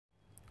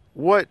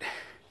what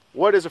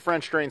is a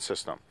French drain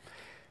system?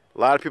 A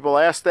lot of people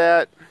ask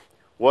that.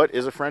 What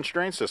is a French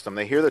drain system?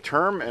 They hear the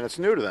term and it's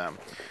new to them.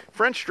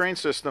 French drain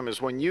system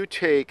is when you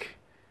take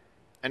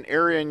an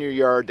area in your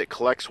yard that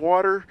collects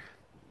water,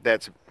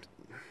 that's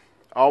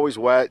always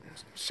wet,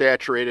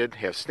 saturated,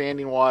 have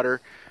standing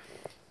water.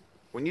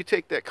 When you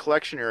take that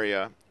collection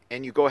area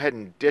and you go ahead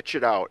and ditch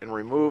it out and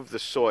remove the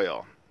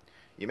soil,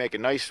 you make a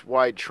nice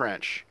wide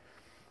trench.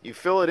 You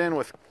fill it in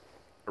with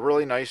a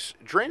really nice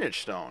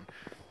drainage stone.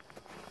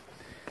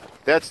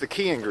 That's the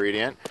key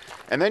ingredient.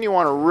 And then you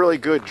want a really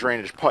good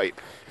drainage pipe.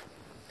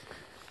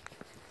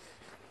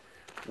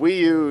 We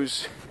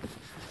use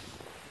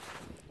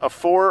a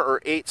 4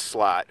 or 8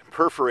 slot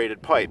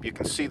perforated pipe. You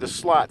can see the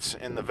slots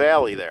in the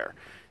valley there.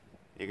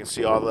 You can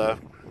see all the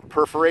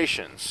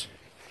perforations.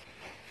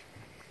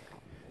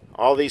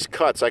 All these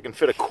cuts, I can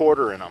fit a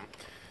quarter in them.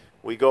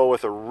 We go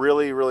with a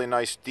really, really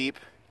nice deep,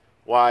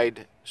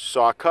 wide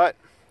saw cut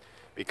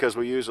because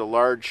we use a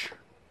large,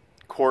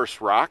 coarse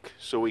rock,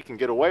 so we can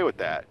get away with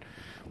that.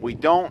 We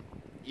don't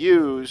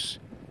use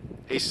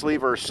a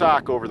sleeve or a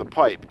sock over the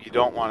pipe. You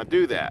don't want to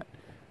do that.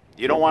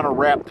 You don't want to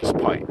wrap this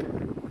pipe.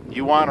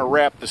 You want to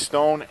wrap the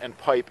stone and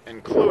pipe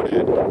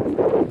included.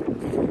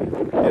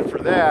 And for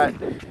that,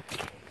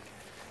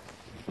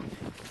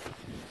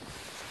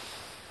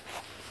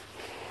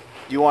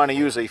 you want to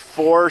use a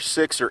 4,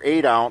 6, or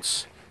 8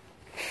 ounce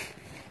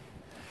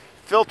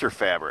filter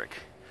fabric.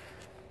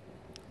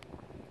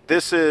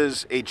 This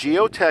is a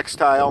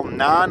geotextile,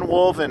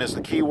 nonwoven is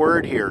the key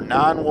word here,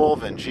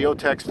 nonwoven,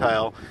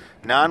 geotextile,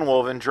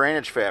 nonwoven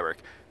drainage fabric.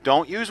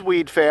 Don't use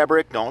weed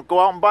fabric, don't go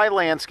out and buy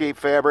landscape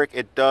fabric,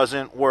 it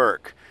doesn't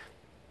work.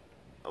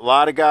 A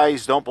lot of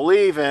guys don't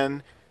believe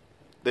in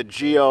the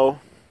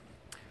geo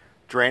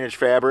drainage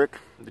fabric,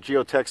 the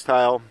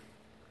geotextile,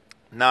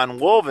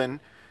 nonwoven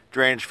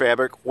drainage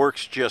fabric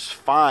works just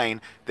fine.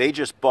 They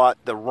just bought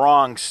the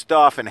wrong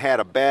stuff and had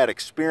a bad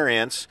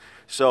experience.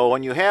 So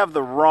when you have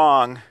the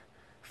wrong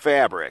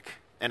fabric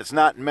and it's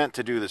not meant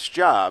to do this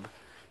job,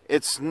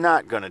 it's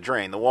not going to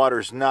drain. The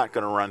water's not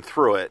going to run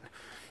through it.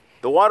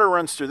 The water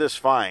runs through this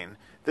fine.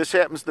 This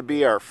happens to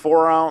be our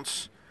 4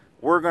 ounce.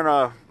 We're going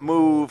to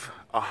move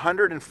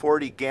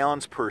 140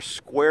 gallons per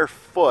square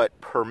foot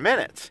per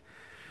minute.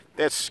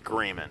 That's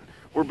screaming.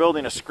 We're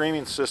building a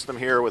screaming system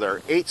here with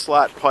our 8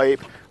 slot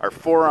pipe, our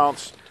 4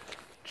 ounce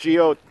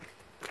geotextile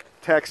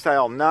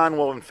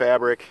nonwoven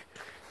fabric,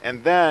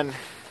 and then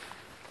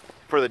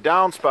for the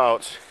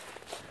downspouts,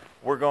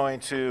 we're going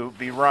to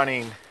be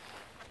running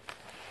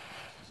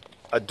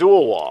a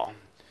dual wall.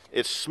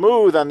 It's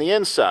smooth on the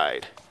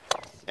inside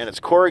and it's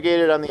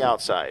corrugated on the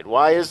outside.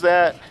 Why is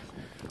that?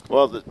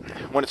 Well,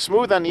 when it's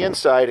smooth on the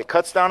inside, it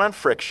cuts down on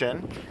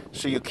friction,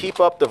 so you keep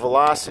up the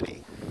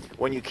velocity.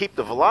 When you keep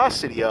the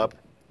velocity up,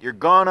 you're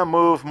going to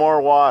move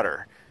more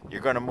water.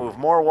 You're going to move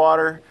more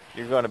water,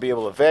 you're going to be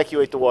able to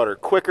evacuate the water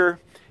quicker,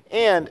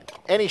 and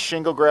any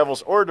shingle,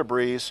 gravels, or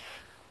debris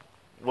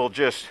will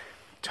just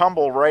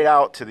tumble right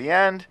out to the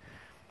end.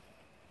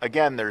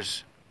 Again,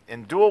 there's,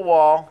 in dual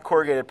wall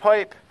corrugated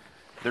pipe,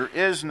 there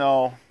is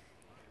no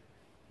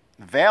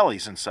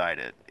valleys inside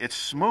it. It's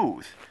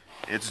smooth.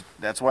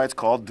 That's why it's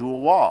called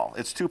dual wall.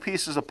 It's 2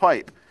 pieces of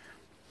pipe.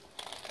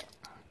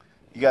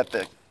 You got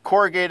the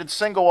corrugated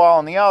single wall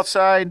on the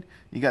outside,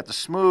 you got the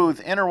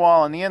smooth inner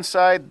wall on the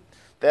inside.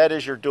 That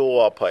is your dual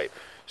wall pipe.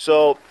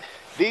 So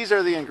these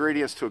are the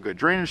ingredients to a good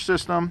drainage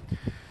system.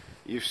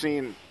 You've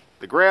seen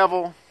the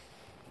gravel,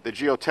 the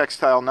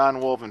geotextile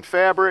nonwoven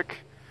fabric,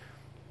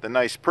 the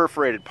nice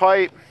perforated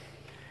pipe,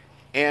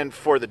 and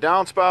for the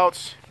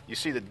downspouts, you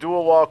see the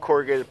dual wall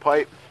corrugated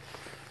pipe.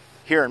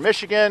 Here in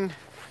Michigan,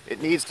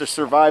 it needs to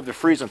survive the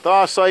freeze and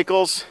thaw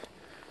cycles,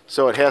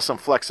 so it has some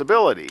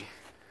flexibility.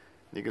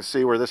 You can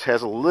see where this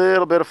has a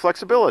little bit of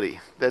flexibility.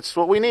 That's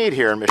what we need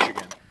here in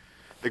Michigan.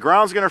 The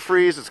ground's going to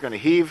freeze, it's going to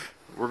heave,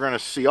 we're going to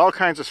see all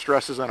kinds of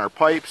stresses on our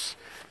pipes.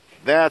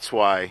 That's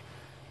why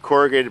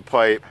corrugated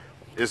pipe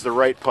is the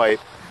right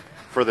pipe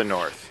for the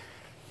north.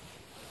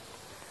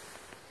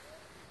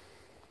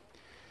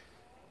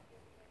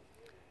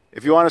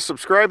 If you want to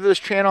subscribe to this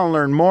channel and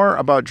learn more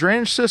about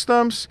drainage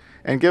systems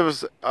and give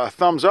us a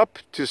thumbs up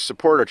to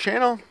support our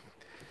channel,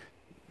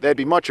 that'd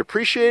be much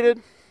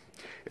appreciated.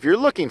 If you're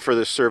looking for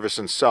this service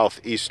in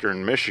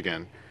southeastern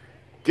Michigan,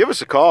 give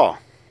us a call.